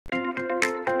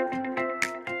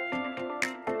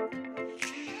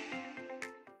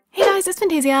guys, it's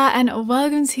Fantayzia and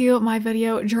welcome to my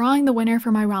video drawing the winner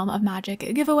for my Realm of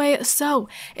Magic giveaway. So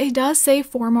it does say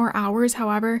 4 more hours,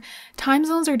 however, time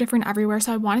zones are different everywhere,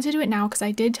 so I wanted to do it now because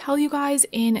I did tell you guys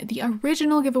in the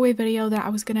original giveaway video that I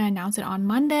was going to announce it on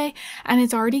Monday, and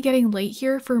it's already getting late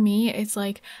here for me. It's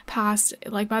like past,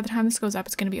 like by the time this goes up,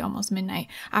 it's going to be almost midnight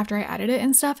after I edit it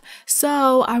and stuff.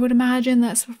 So I would imagine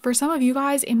that for some of you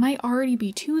guys, it might already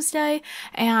be Tuesday,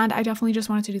 and I definitely just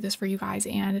wanted to do this for you guys,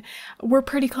 and we're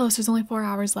pretty close. There's only 4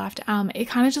 hours left. It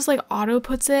kind of just like auto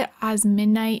puts it as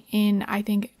midnight in, I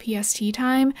think, PST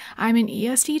time. I'm in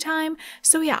EST time.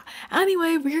 So yeah,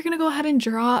 anyway, we're gonna go ahead and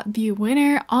draw the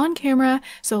winner on camera.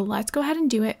 So let's go ahead and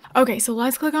do it. Okay, so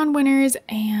let's click on winners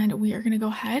and we are gonna go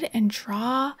ahead and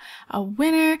draw a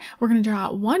winner. We're gonna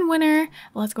draw one winner.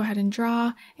 Let's go ahead and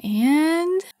draw.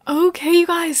 And okay, you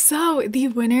guys, so the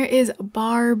winner is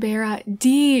Barbara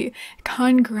D.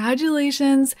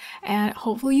 Congratulations, and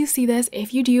hopefully you see this.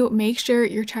 If you do, make sure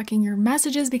you're checking your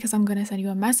messages because I'm going to send you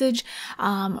a message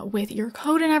with your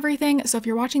code and everything. So if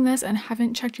you're watching this and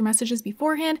haven't checked your messages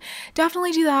beforehand,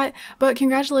 definitely do that. But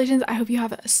congratulations, I hope you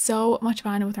have so much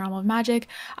fun with Realm of Magic.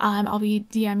 I'll be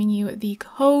DMing you the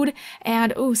code.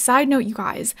 And oh, side note, you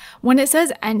guys, when it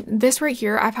says, and this right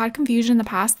here, I've had confusion in the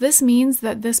past, this means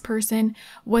that this person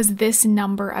was this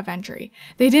number of entry.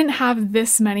 They didn't have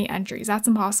this many entries. That's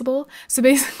impossible. So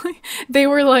basically they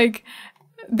were like,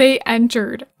 they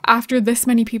entered after this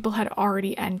many people had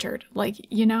already entered, like,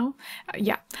 you know?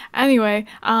 Yeah. Anyway,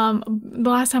 the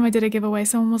last time I did a giveaway,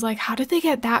 someone was like, how did they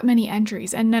get that many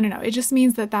entries? And no, it just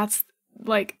means that that's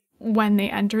like when they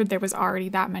entered, there was already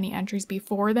that many entries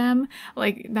before them,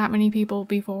 like that many people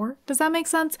before. Does that make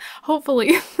sense?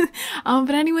 Hopefully.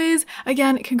 But anyways,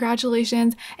 again,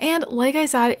 congratulations. And like I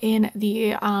said in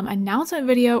the announcement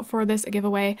video for this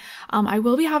giveaway, I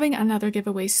will be having another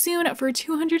giveaway soon for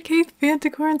 200k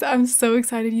Fantacorns. I'm so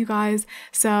excited, you guys.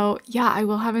 So yeah, I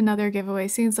will have another giveaway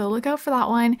soon, so look out for that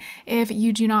one. If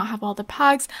you do not have all the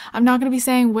packs, I'm not going to be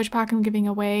saying which pack I'm giving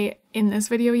away in this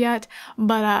video yet,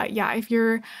 but yeah, if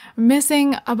you're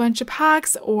missing a bunch of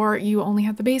packs or you only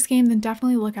have the base game, then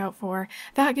definitely look out for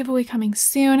that giveaway coming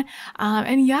soon.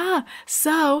 And yeah,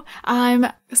 so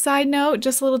side note,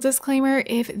 just a little disclaimer,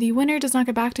 if the winner does not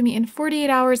get back to me in 48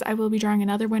 hours, I will be drawing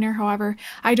another winner. However,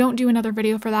 I don't do another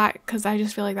video for that because I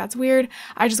just feel like that's weird.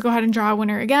 I just go ahead and draw a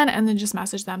winner again and then just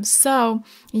message them. So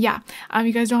yeah,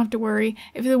 you guys don't have to worry.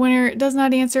 If the winner does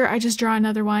not answer, I just draw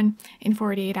another one in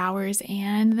 48 hours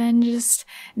and then just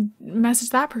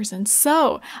message that person.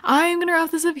 So I'm gonna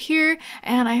wrap this up here,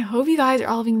 and I hope you guys are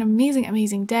all having an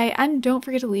amazing day, and don't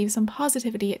forget to leave some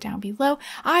positivity down below.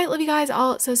 I love you guys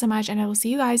all so much, and I will see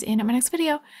you guys in my next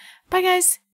video. Bye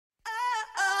guys.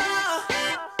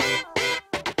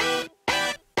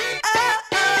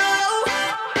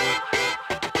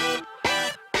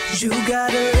 You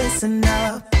gotta listen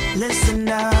up, listen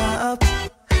up.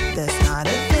 There's not a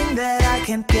thing that I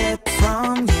can't get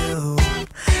from you.